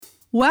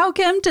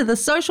Welcome to the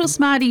Social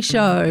Smarty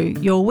Show,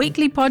 your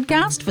weekly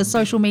podcast for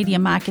social media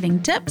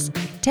marketing tips,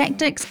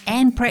 tactics,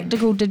 and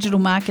practical digital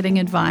marketing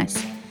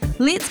advice.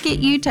 Let's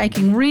get you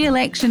taking real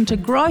action to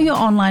grow your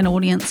online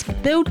audience,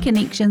 build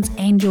connections,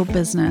 and your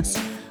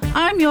business.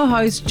 I'm your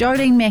host,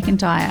 Jodine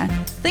McIntyre.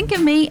 Think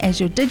of me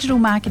as your digital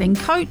marketing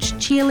coach,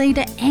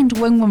 cheerleader, and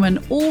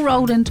wingwoman all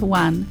rolled into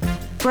one.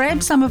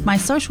 Grab some of my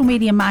social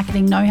media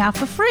marketing know-how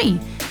for free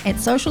at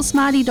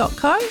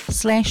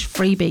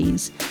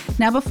socialsmarty.co/freebies.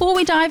 Now, before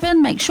we dive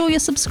in, make sure you're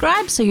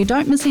subscribed so you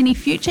don't miss any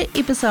future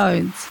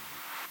episodes.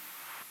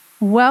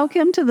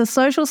 Welcome to the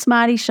Social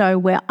Smarty Show,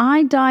 where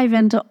I dive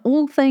into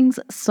all things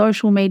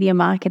social media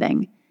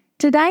marketing.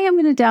 Today, I'm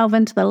going to delve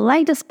into the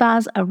latest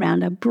buzz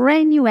around a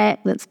brand new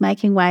app that's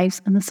making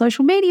waves in the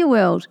social media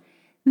world.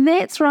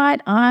 That's right,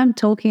 I'm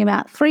talking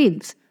about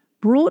Threads,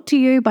 brought to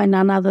you by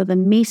none other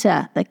than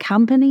Meta, the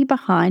company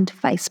behind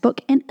Facebook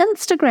and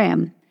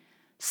Instagram.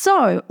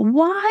 So,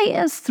 why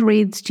is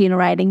Threads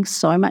generating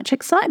so much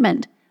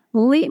excitement?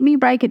 Let me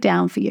break it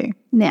down for you.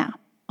 Now,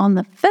 on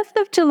the 5th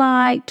of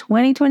July,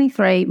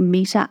 2023,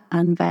 Meta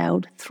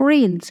unveiled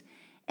Threads.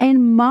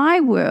 And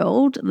my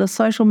world, the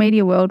social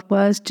media world,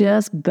 was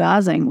just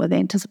buzzing with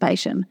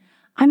anticipation.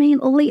 I mean,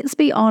 let's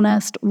be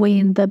honest,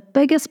 when the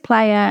biggest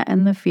player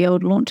in the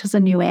field launches a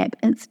new app,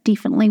 it's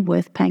definitely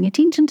worth paying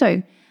attention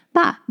to.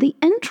 But the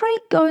intrigue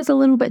goes a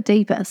little bit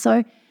deeper.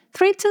 So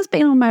Threads has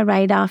been on my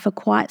radar for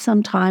quite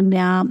some time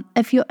now.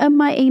 If you're in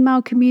my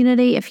email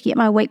community, if you get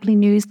my weekly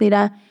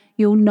newsletter,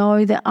 you'll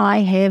know that I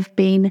have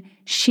been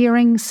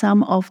sharing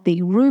some of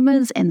the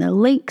rumors and the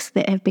leaks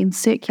that have been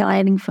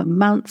circulating for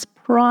months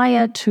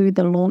prior to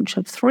the launch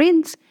of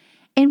Threads.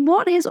 And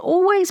what has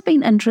always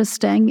been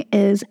interesting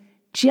is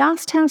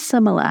just how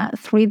similar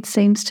Threads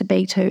seems to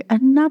be to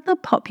another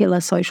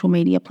popular social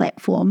media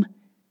platform,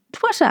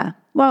 Twitter.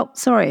 Well,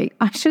 sorry,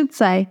 I should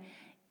say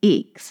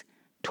X.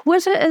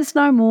 Twitter is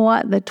no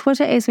more. The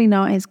Twitter as we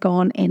know it has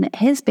gone, and it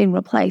has been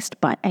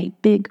replaced by a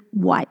big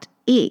white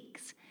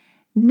X.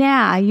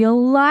 Now, you're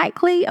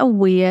likely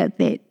aware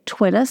that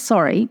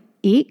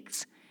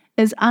X,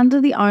 is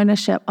under the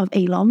ownership of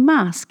Elon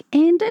Musk,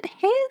 and it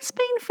has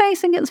been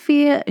facing its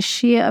fair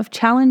share of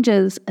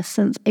challenges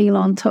since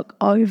Elon took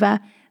over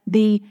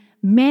the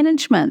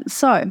management.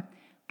 So,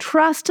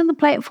 trust in the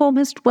platform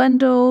has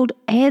dwindled,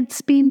 ad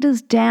spend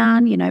is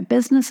down,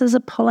 businesses are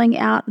pulling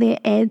out their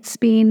ad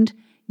spend.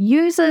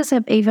 Users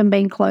have even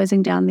been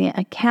closing down their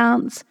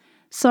accounts.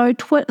 So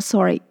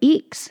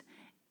X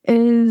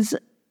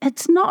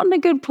it's not in a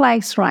good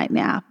place right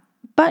now.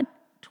 But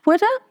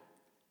Twitter,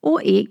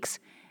 or X,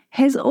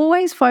 has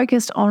always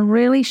focused on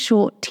really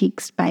short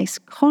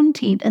text-based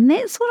content, and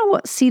that's sort of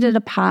what set it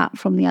apart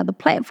from the other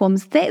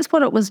platforms. That's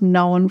what it was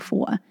known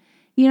for.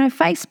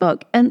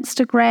 Facebook,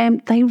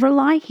 Instagram, they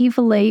rely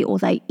heavily or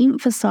they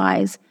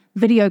emphasize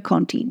video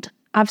content.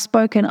 I've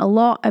spoken a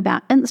lot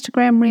about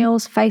Instagram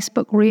Reels,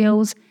 Facebook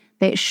Reels,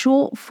 that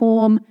short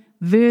form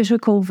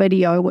vertical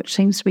video which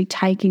seems to be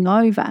taking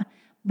over.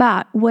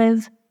 But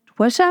with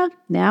Twitter,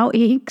 now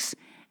X,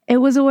 it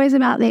was always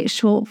about that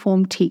short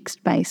form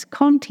text-based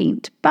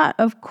content. But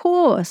of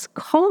course,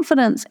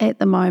 confidence at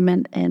the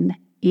moment in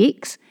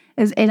X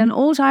is at an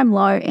all-time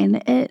low, and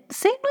it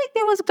seemed like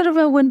there was a bit of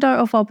a window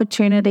of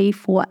opportunity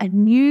for a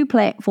new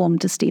platform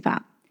to step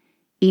up.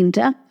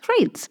 Enter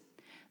Threads.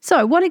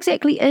 So what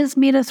exactly is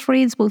Meta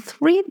Threads? Well,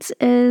 Threads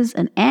is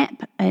an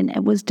app, and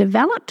it was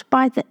developed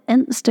by the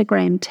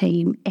Instagram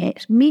team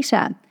at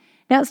Meta.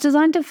 Now, it's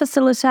designed to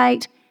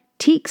facilitate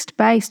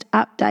text-based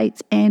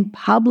updates and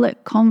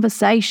public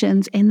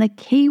conversations. And the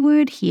key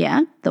word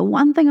here, the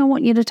one thing I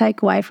want you to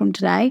take away from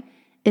today,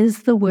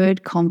 is the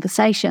word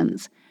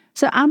conversations.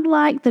 So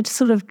unlike the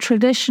sort of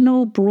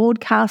traditional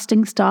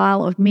broadcasting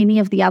style of many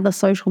of the other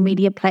social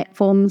media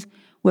platforms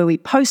where we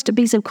post a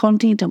piece of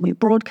content and we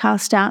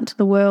broadcast out to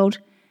the world,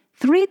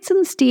 Threads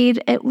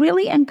instead, it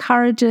really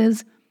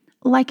encourages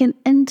like an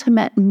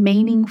intimate,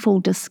 meaningful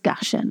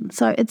discussion.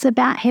 So it's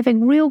about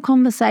having real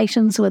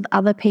conversations with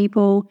other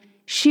people,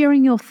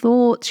 sharing your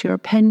thoughts, your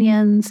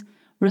opinions,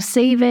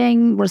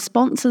 receiving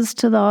responses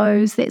to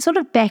those, that sort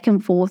of back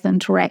and forth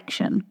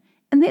interaction.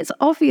 And that's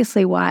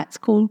obviously why it's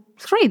called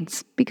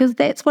Threads, because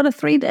that's what a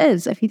thread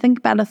is. If you think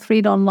about a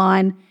thread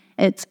online,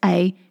 it's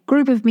a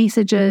group of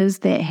messages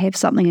that have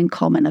something in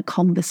common, a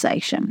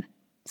conversation.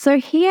 So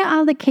here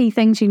are the key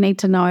things you need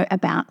to know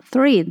about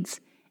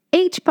Threads.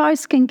 Each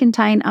post can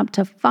contain up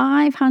to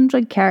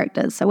 500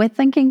 characters. So we're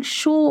thinking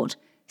short,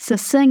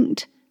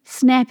 succinct,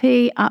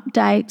 snappy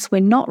updates.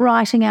 We're not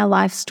writing our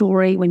life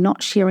story. We're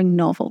not sharing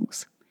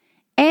novels.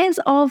 As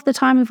of the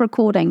time of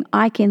recording,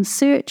 I can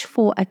search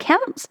for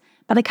accounts,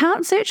 but I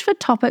can't search for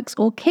topics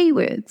or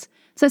keywords.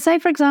 So say,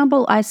 for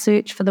example, I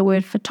search for the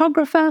word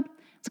photographer.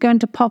 It's going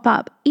to pop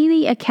up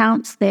any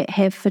accounts that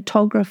have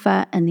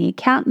photographer in the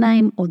account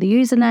name or the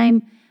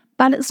username,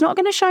 but it's not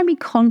going to show me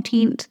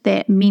content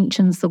that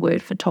mentions the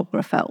word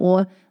photographer,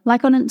 or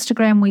like on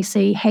Instagram, we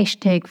see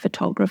hashtag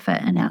photographer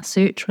in our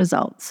search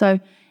results. So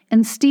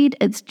instead,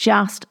 it's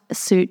just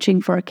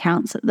searching for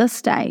accounts at this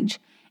stage.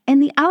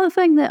 And the other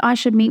thing that I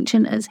should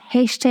mention is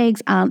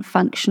hashtags aren't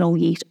functional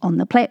yet on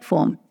the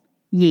platform.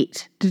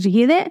 Yet. Did you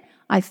hear that?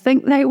 I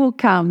think they will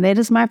come. That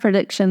is my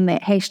prediction,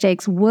 that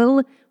hashtags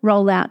will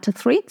roll out to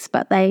Threads,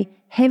 but they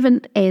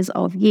haven't as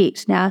of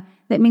yet. Now,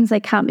 that means they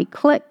can't be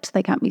clicked,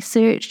 they can't be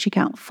searched, you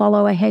can't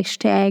follow a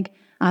hashtag.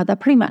 They're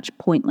pretty much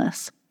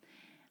pointless.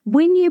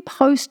 When you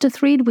post a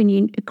thread, when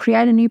you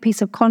create a new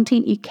piece of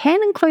content, you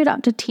can include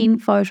up to 10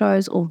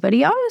 photos or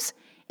videos,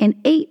 and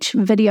each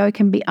video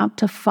can be up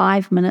to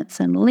 5 minutes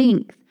in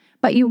length.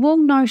 But you will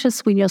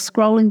notice when you're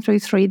scrolling through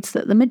Threads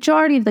that the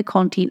majority of the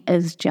content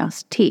is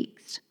just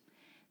text.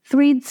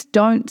 Threads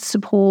doesn't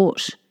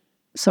support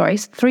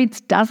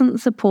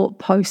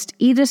post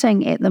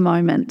editing at the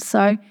moment.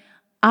 So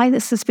I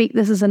suspect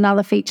this is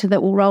another feature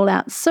that will roll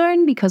out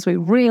soon because we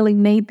really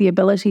need the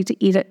ability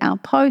to edit our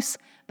posts.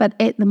 But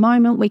at the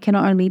moment, we can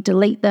only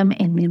delete them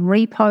and then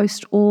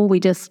repost, or we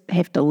just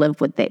have to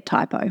live with that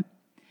typo.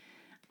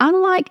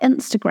 Unlike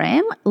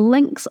Instagram,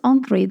 links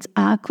on Threads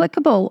are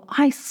clickable.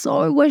 I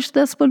so wish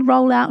this would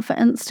roll out for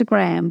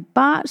Instagram,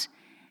 but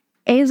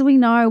as we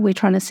know, we're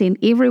trying to send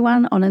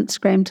everyone on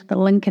Instagram to the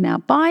link in our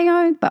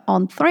bio, but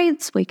on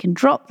Threads, we can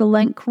drop the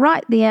link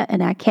right there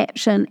in our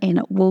caption and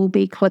it will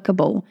be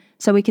clickable.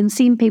 So we can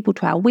send people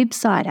to our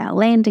website, our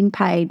landing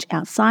page,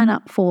 our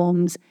sign-up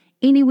forms,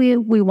 anywhere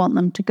we want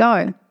them to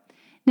go.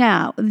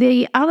 Now,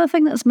 the other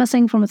thing that's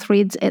missing from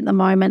Threads at the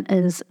moment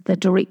is the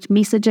direct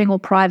messaging or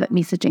private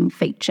messaging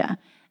feature.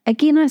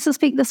 Again, I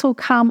suspect this will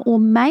come, or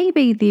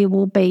maybe there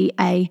will be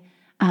a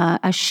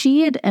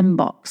shared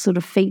inbox sort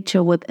of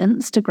feature with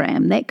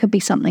Instagram. That could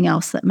be something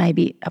else that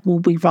maybe will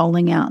be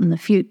rolling out in the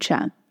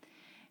future.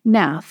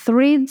 Now,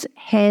 Threads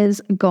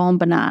has gone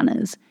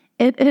bananas.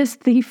 It is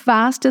the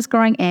fastest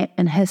growing app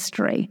in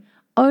history.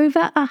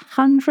 Over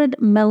 100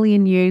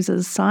 million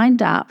users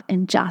signed up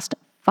in just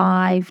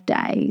 5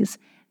 days.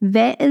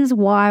 That is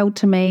wild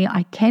to me.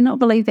 I cannot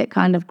believe that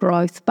kind of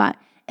growth, but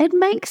it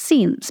makes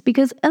sense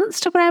because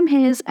Instagram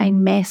has a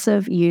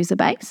massive user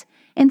base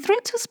and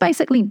Threads was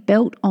basically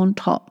built on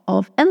top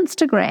of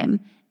Instagram.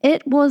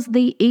 It was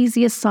the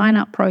easiest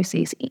sign-up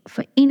process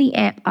for any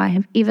app I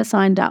have ever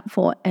signed up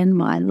for in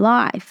my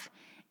life.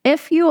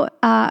 If you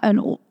are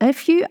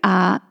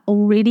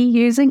already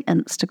using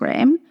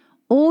Instagram,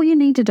 all you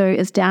need to do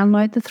is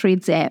download the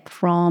Threads app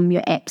from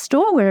your app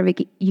store, wherever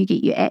you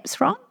get your apps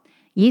from.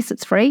 Yes,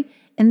 it's free.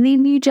 And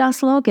then you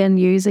just log in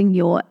using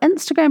your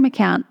Instagram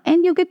account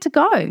and you're good to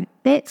go.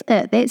 That's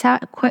it. That's how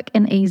quick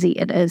and easy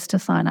it is to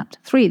sign up to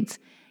Threads.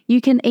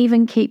 You can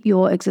even keep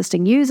your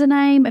existing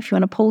username if you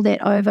want to pull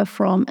that over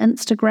from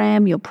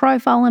Instagram, your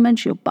profile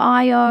image, your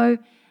bio.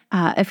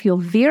 If you're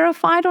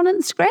verified on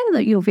Instagram,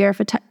 that your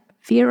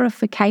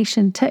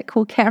verification tick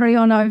will carry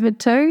on over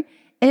too.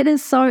 It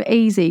is so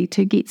easy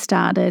to get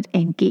started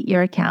and get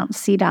your account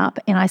set up.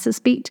 And I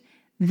suspect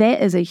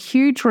that is a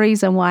huge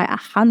reason why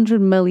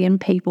 100 million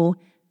people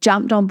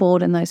jumped on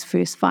board in those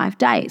first 5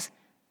 days.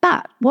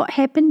 But what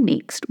happened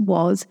next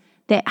was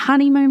that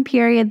honeymoon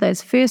period,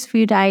 those first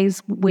few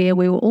days where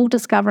we were all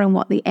discovering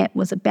what the app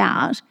was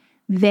about,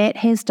 that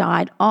has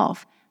died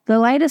off. The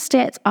latest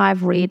stats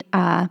I've read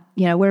are,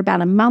 we're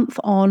about a month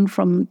on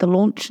from the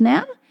launch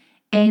now,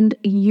 and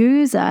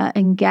user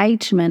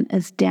engagement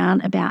is down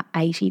about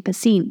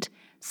 80%.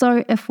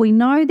 So if we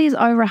know there's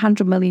over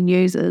 100 million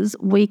users,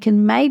 we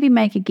can maybe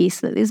make a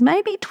guess that there's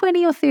maybe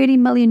 20 or 30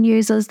 million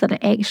users that are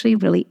actually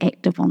really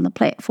active on the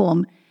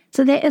platform.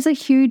 So that is a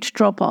huge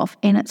drop-off,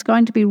 and it's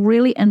going to be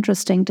really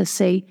interesting to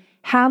see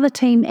how the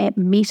team at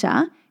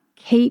Meta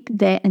keep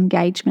that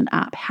engagement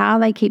up, how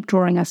they keep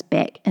drawing us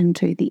back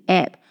into the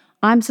app.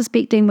 I'm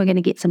suspecting we're going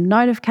to get some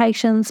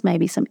notifications,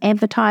 maybe some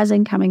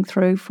advertising coming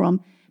through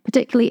from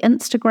particularly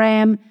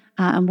Instagram,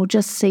 and we'll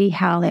just see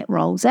how that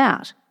rolls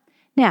out.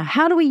 Now,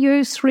 how do we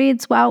use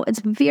Threads? Well,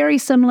 it's very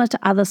similar to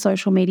other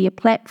social media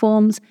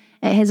platforms.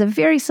 It has a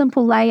very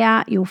simple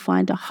layout. You'll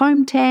find a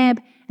home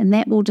tab, and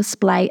that will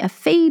display a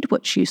feed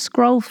which you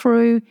scroll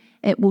through.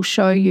 It will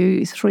show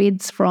you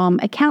threads from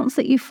accounts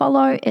that you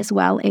follow, as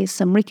well as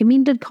some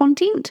recommended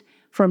content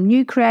from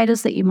new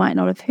creators that you might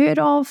not have heard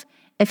of.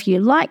 If you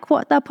like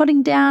what they're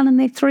putting down in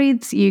their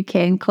threads, you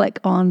can click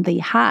on the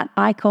heart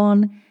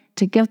icon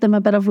to give them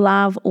a bit of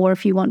love, or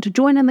if you want to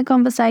join in the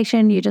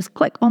conversation, you just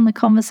click on the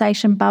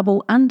conversation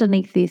bubble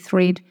underneath their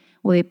thread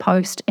or their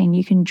post and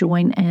you can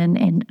join in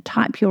and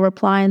type your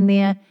reply in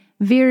there.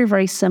 Very,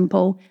 very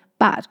simple,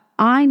 but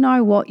I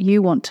know what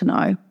you want to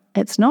know.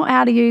 It's not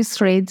how to use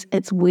Threads,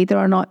 it's whether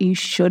or not you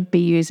should be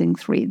using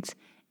Threads.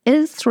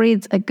 Is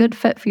Threads a good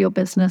fit for your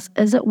business?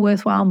 Is it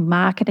worthwhile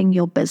marketing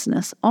your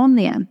business on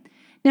there?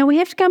 Now, we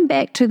have to come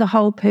back to the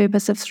whole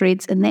purpose of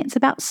Threads, and that's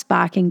about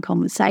sparking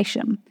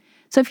conversation.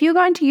 So if you're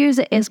going to use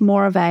it as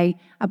more of a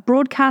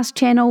broadcast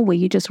channel where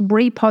you just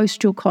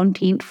repost your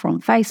content from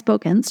Facebook,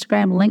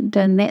 Instagram,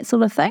 LinkedIn, that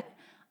sort of thing,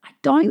 I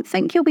don't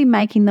think you'll be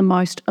making the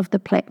most of the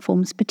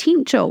platform's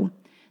potential.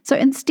 So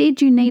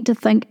instead, you need to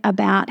think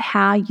about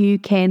how you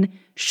can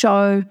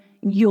show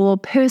your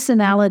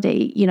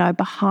personality,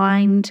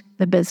 behind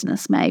the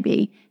business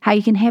maybe, how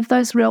you can have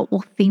those real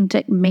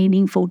authentic,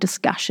 meaningful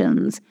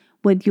discussions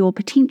with your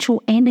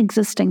potential and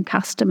existing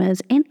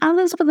customers and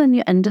others within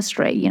your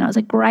industry. It's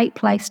a great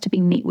place to be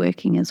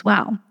networking as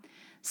well.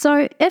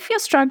 So if you're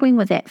struggling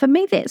with that, for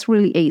me, that's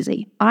really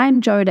easy.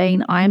 I'm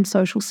Jodine. I am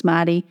Social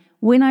Smarty.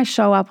 When I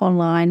show up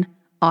online,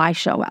 I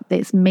show up.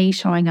 That's me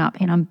showing up,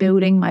 and I'm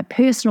building my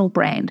personal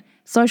brand.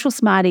 Social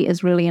Smarty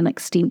is really an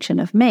extension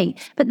of me,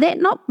 but that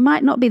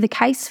might not be the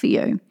case for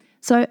you.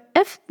 So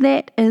if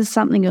that is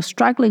something you're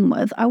struggling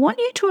with, I want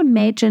you to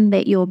imagine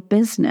that your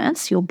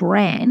business, your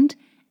brand,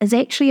 is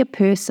actually a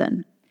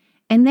person.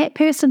 And that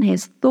person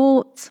has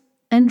thoughts,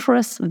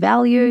 interests,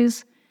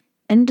 values,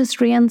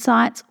 industry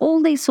insights,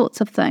 all these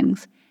sorts of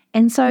things.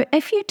 And so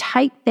if you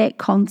take that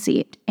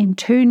concept and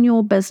turn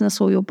your business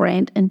or your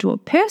brand into a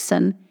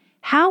person,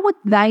 how would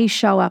they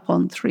show up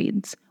on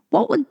Threads?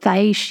 What would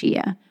they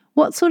share?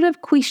 What sort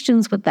of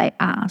questions would they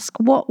ask?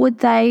 What would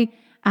they,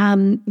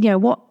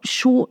 what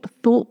short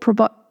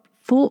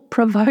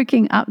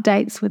thought-provoking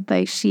updates would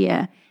they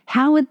share?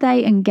 How would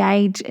they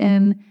engage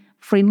in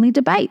friendly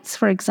debates,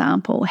 for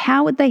example?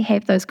 How would they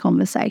have those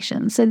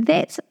conversations? So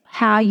that's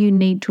how you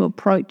need to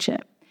approach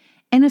it.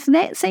 And if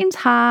that seems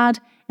hard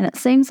and it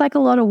seems like a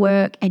lot of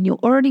work and you're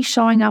already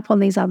showing up on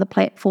these other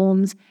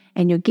platforms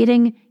and you're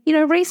getting,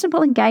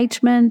 reasonable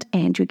engagement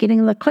and you're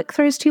getting the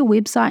click-throughs to your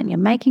website and you're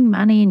making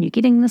money and you're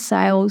getting the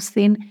sales,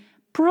 then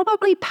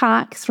probably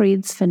park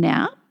Threads for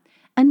now.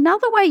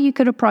 Another way you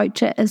could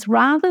approach it is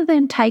rather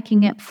than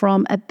taking it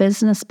from a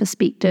business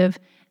perspective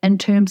in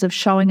terms of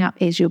showing up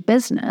as your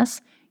business,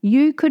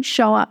 you could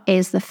show up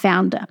as the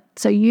founder.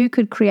 So you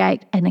could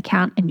create an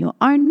account in your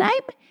own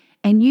name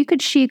and you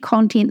could share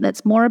content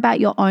that's more about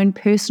your own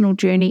personal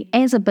journey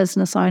as a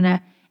business owner,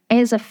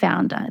 as a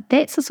founder.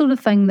 That's the sort of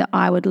thing that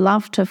I would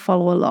love to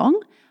follow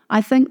along.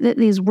 I think that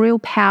there's real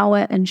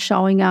power in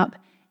showing up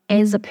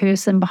as a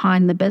person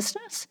behind the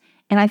business.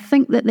 And I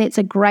think that that's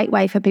a great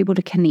way for people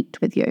to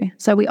connect with you.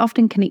 So we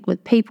often connect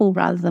with people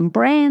rather than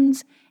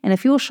brands. And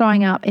if you're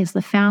showing up as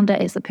the founder,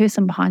 as the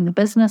person behind the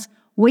business,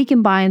 we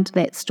can buy into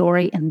that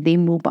story and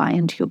then we'll buy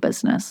into your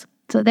business.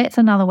 So that's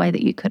another way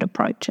that you could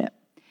approach it.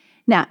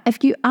 Now,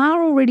 if you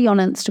are already on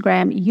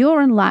Instagram,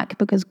 you're in luck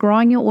because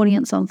growing your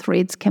audience on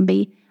Threads can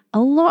be a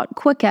lot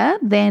quicker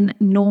than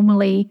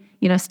normally,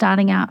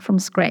 starting out from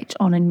scratch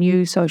on a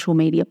new social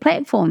media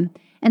platform.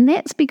 And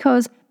that's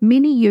because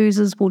many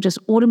users will just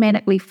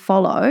automatically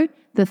follow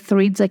the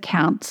Threads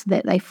accounts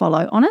that they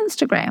follow on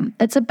Instagram.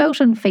 It's a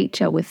built-in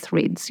feature with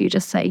Threads. You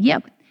just say,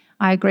 yep,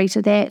 I agree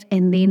to that.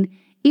 And then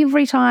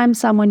every time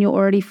someone you're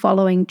already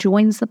following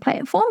joins the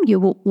platform, you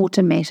will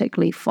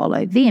automatically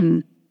follow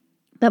them.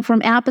 But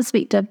from our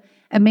perspective,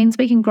 it means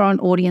we can grow an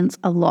audience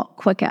a lot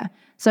quicker.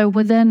 So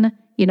within,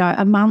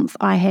 a month,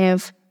 I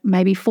have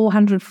maybe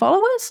 400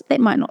 followers. That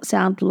might not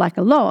sound like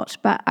a lot,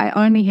 but I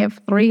only have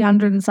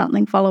 300 and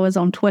something followers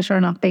on Twitter,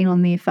 and I've been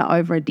on there for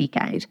over a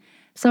decade.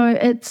 So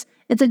it's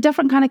a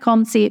different kind of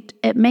concept.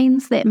 It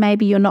means that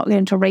maybe you're not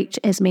going to reach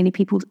as many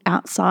people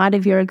outside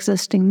of your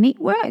existing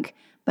network,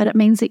 but it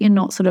means that you're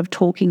not sort of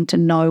talking to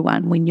no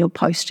one when you're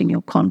posting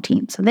your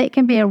content. So that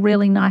can be a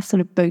really nice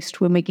sort of boost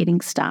when we're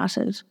getting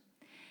started.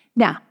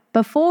 Now,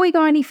 before we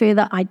go any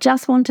further, I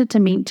just wanted to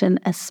mention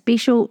a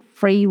special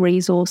free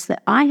resource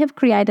that I have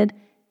created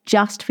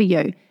just for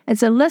you.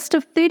 It's a list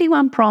of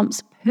 31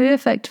 prompts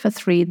perfect for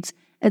Threads.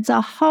 It's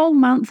a whole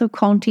month of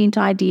content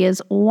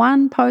ideas,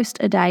 one post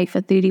a day for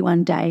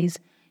 31 days.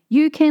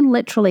 You can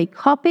literally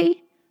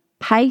copy,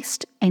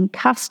 paste, and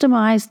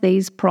customize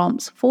these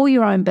prompts for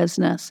your own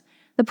business.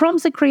 The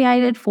prompts are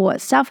created for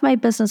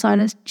self-made business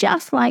owners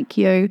just like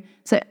you.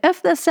 So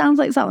if this sounds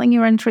like something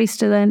you're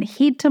interested in,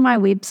 head to my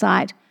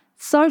website,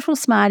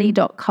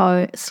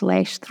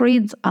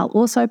 socialsmarty.co/threads. I'll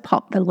also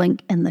pop the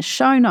link in the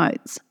show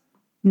notes.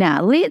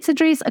 Now, let's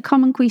address a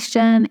common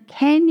question.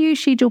 Can you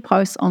schedule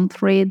posts on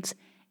Threads?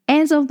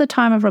 As of the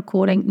time of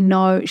recording,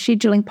 no,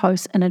 scheduling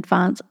posts in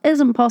advance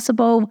isn't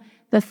possible.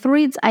 The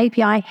Threads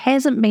API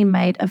hasn't been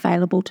made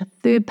available to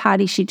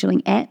third-party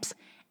scheduling apps,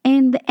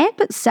 and the app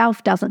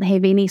itself doesn't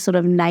have any sort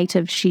of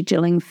native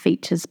scheduling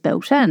features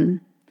built in.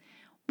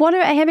 What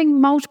about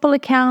having multiple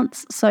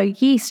accounts? So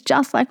yes,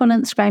 just like on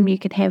Instagram, you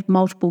could have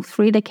multiple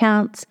Thread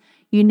accounts.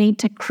 You need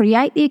to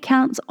create the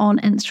accounts on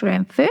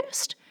Instagram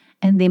first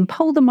and then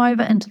pull them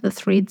over into the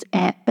Threads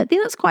app. But then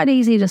it's quite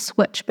easy to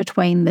switch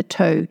between the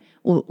two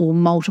or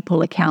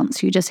multiple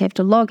accounts. You just have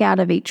to log out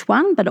of each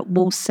one, but it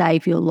will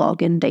save your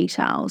login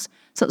details.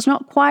 So it's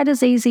not quite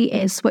as easy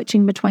as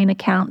switching between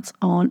accounts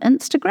on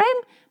Instagram,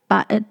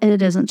 but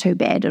it isn't too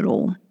bad at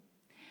all.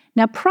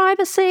 Now,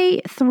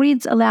 privacy,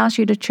 Threads allows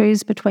you to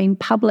choose between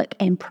public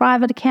and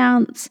private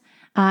accounts,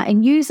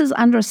 and users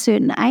under a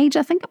certain age,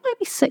 I think it might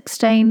be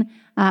 16,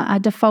 are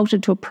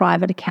defaulted to a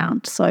private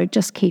account. So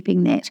just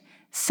keeping that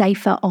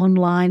safer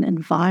online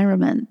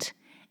environment.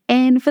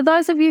 And for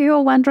those of you who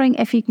are wondering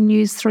if you can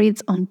use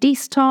Threads on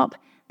desktop,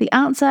 the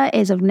answer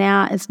as of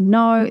now is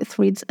no.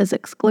 Threads is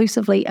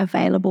exclusively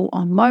available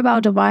on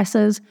mobile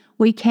devices.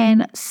 We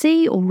can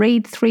see or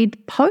read Thread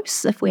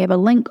posts if we have a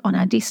link on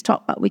our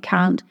desktop, but we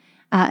can't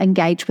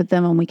engage with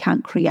them and we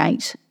can't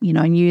create,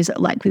 and use it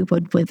like we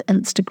would with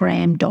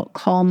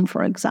Instagram.com,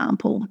 for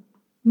example.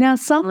 Now,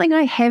 something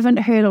I haven't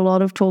heard a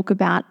lot of talk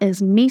about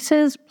is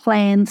Meta's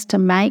plans to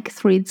make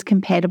Threads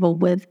compatible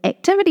with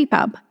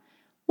ActivityPub.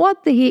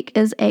 What the heck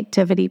is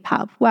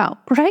ActivityPub? Well,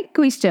 great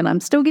question. I'm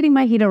still getting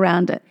my head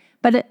around it,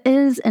 but it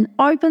is an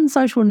open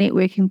social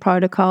networking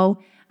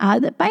protocol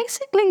that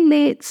basically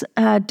lets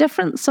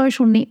different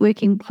social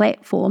networking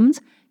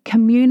platforms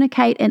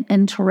communicate and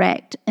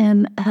interact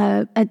in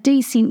a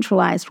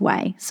decentralized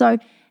way. So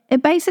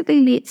it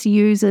basically lets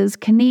users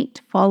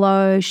connect,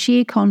 follow,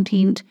 share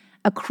content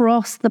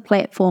across the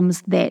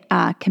platforms that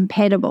are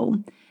compatible.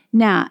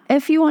 Now,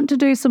 if you want to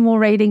do some more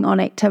reading on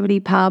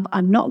ActivityPub,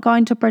 I'm not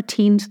going to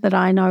pretend that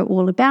I know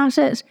all about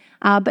it,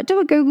 but do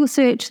a Google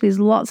search. There's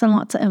lots and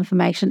lots of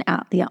information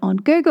out there on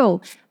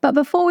Google. But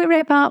before we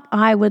wrap up,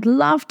 I would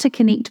love to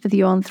connect with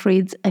you on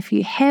Threads. If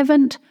you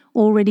haven't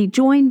already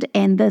joined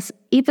and this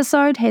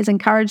episode has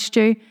encouraged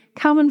you,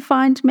 come and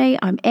find me.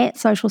 I'm at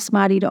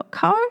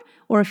socialsmarty.co,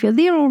 or if you're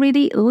there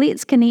already,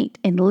 let's connect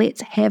and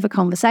let's have a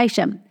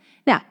conversation.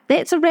 Now,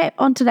 that's a wrap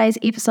on today's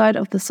episode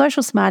of the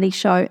Social Smarty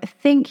Show.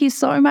 Thank you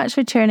so much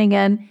for tuning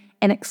in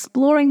and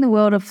exploring the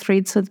world of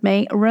Threads with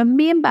me.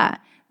 Remember,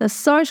 the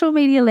social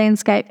media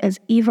landscape is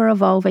ever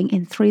evolving,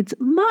 and Threads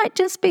might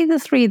just be the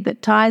thread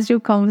that ties your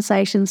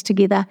conversations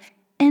together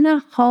in a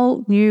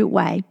whole new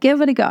way.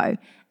 Give it a go.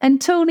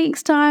 Until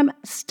next time,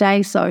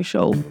 stay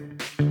social.